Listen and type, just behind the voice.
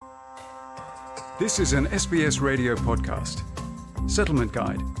This is an SBS radio podcast. Settlement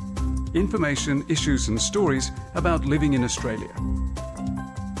Guide. Information, issues and stories about living in Australia.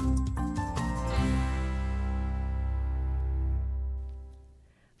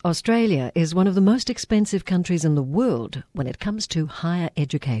 Australia is one of the most expensive countries in the world when it comes to higher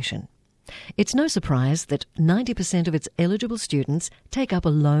education. It's no surprise that 90% of its eligible students take up a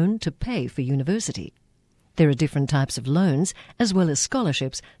loan to pay for university. There are different types of loans, as well as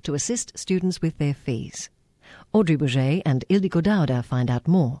scholarships, to assist students with their fees. Audrey Bouget and Ildiko Dauda find out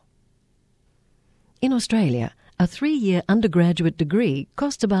more. In Australia, a 3-year undergraduate degree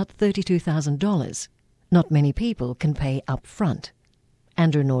costs about $32,000. Not many people can pay up front.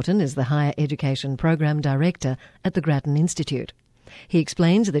 Andrew Norton is the Higher Education Program Director at the Grattan Institute. He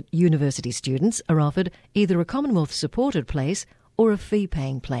explains that university students are offered either a Commonwealth-supported place or a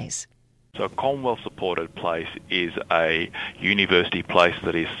fee-paying place. So a Commonwealth-supported place is a university place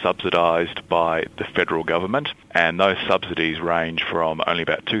that is subsidised by the federal government, and those subsidies range from only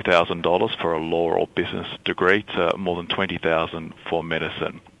about $2,000 for a law or business degree to more than $20,000 for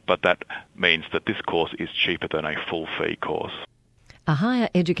medicine. But that means that this course is cheaper than a full-fee course. A Higher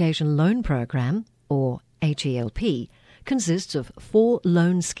Education Loan Program, or HELP, consists of 4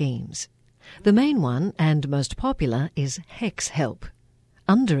 loan schemes. The main one, and most popular, is HECS Help.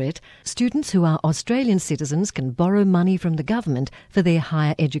 Under it, students who are Australian citizens can borrow money from the government for their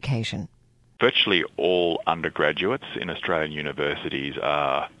higher education. Virtually all undergraduates in Australian universities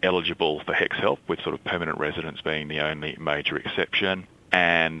are eligible for HECS Help, with sort of permanent residence being the only major exception.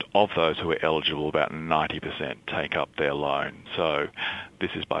 And of those who are eligible, about 90% take up their loan. So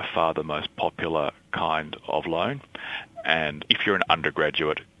this is by far the most popular kind of loan. And if you're an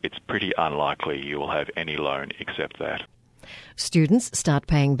undergraduate, it's pretty unlikely you will have any loan except that. Students start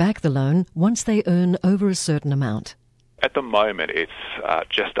paying back the loan once they earn over a certain amount. At the moment, it's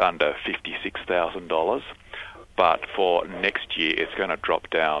just under $56,000. But for next year, it's going to drop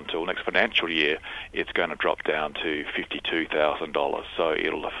down to, next financial year, it's going to drop down to $52,000. So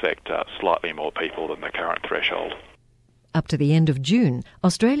it'll affect slightly more people than the current threshold. Up to the end of June,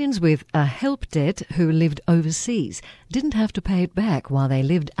 Australians with a HELP debt who lived overseas didn't have to pay it back while they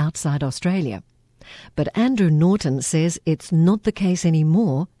lived outside Australia. But Andrew Norton says it's not the case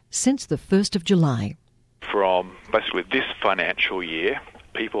anymore since the 1st of July. From basically this financial year,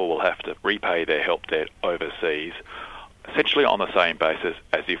 people will have to repay their HELP debt overseas, essentially on the same basis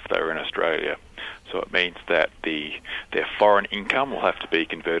as if they were in Australia. So it means that their foreign income will have to be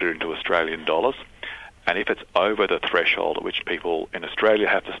converted into Australian dollars, and if it's over the threshold at which people in Australia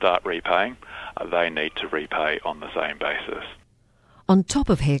have to start repaying, they need to repay on the same basis. On top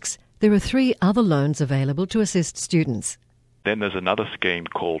of HECS, there are 3 other loans available to assist students. Then there's another scheme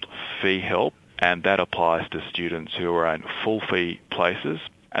called Fee Help, and that applies to students who are in full-fee places,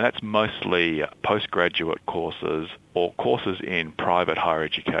 and that's mostly postgraduate courses or courses in private higher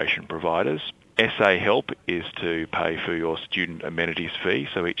education providers. SA Help is to pay for your student amenities fee,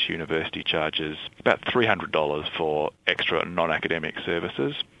 so each university charges about $300 for extra non-academic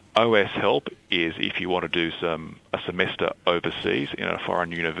services. OS Help is if you want to do a semester overseas in a foreign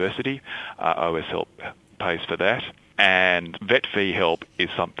university, OS Help pays for that. And Vet Fee Help is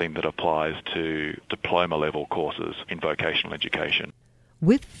something that applies to diploma-level courses in vocational education.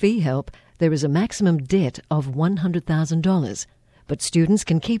 With Fee Help, there is a maximum debt of $100,000, but students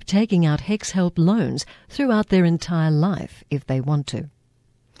can keep taking out HECS Help loans throughout their entire life if they want to.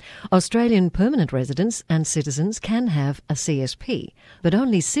 Australian permanent residents and citizens can have a CSP, but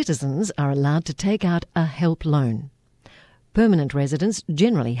only citizens are allowed to take out a HELP loan. Permanent residents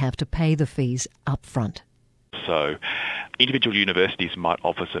generally have to pay the fees up front. So individual universities might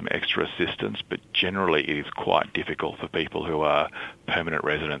offer some extra assistance, but generally it is quite difficult for people who are permanent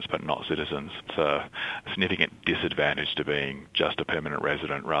residents but not citizens. It's a significant disadvantage to being just a permanent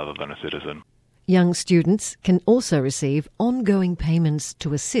resident rather than a citizen. Young students can also receive ongoing payments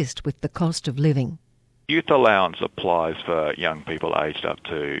to assist with the cost of living. Youth allowance applies for young people aged up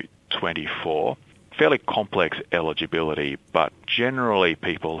to 24. Fairly complex eligibility, but generally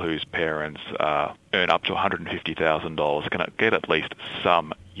people whose parents earn up to $150,000 can get at least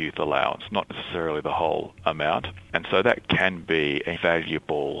some youth allowance, not necessarily the whole amount. And so that can be a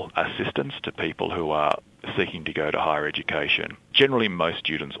valuable assistance to people who are seeking to go to higher education. Generally, most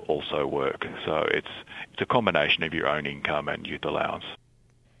students also work, so it's a combination of your own income and youth allowance.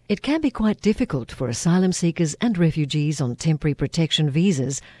 It can be quite difficult for asylum seekers and refugees on temporary protection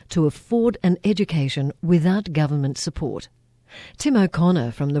visas to afford an education without government support. Tim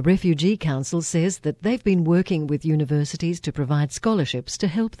O'Connor from the Refugee Council says that they've been working with universities to provide scholarships to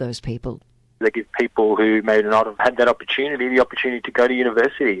help those people. They give people who may not have had that opportunity the opportunity to go to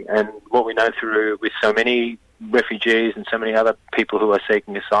university. And what we know through with so many refugees and so many other people who are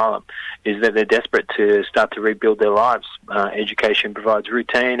seeking asylum is that they're desperate to start to rebuild their lives. Education provides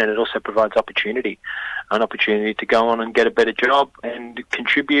routine, and it also provides opportunity, an opportunity to go on and get a better job and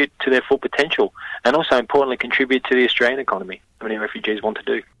contribute to their full potential, and also importantly contribute to the Australian economy. Many refugees want to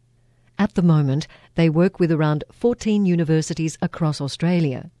do. At the moment, they work with around 14 universities across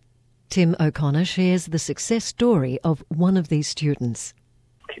Australia. Tim O'Connor shares the success story of one of these students.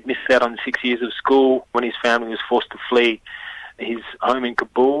 He missed out on 6 years of school when his family was forced to flee his home in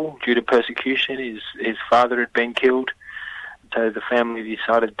Kabul due to persecution. His father had been killed, so the family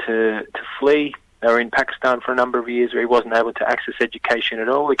decided to flee. They were in Pakistan for a number of years where he wasn't able to access education at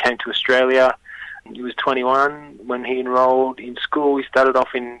all. He came to Australia. He was 21 when he enrolled in school. He started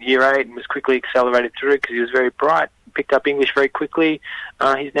off in year 8 and was quickly accelerated through because he was very bright. Picked up English very quickly.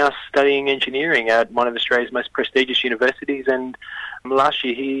 He's now studying engineering at one of Australia's most prestigious universities, and last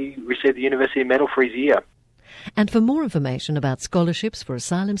year he received the University Medal for his year. And for more information about scholarships for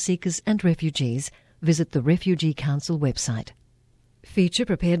asylum seekers and refugees, visit the Refugee Council website. Feature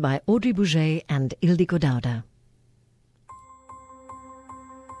prepared by Audrey Bouget and Ildiko Dauda.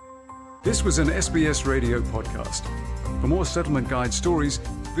 This was an SBS radio podcast. For more Settlement Guide stories,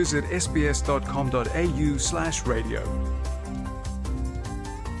 visit sbs.com.au/radio.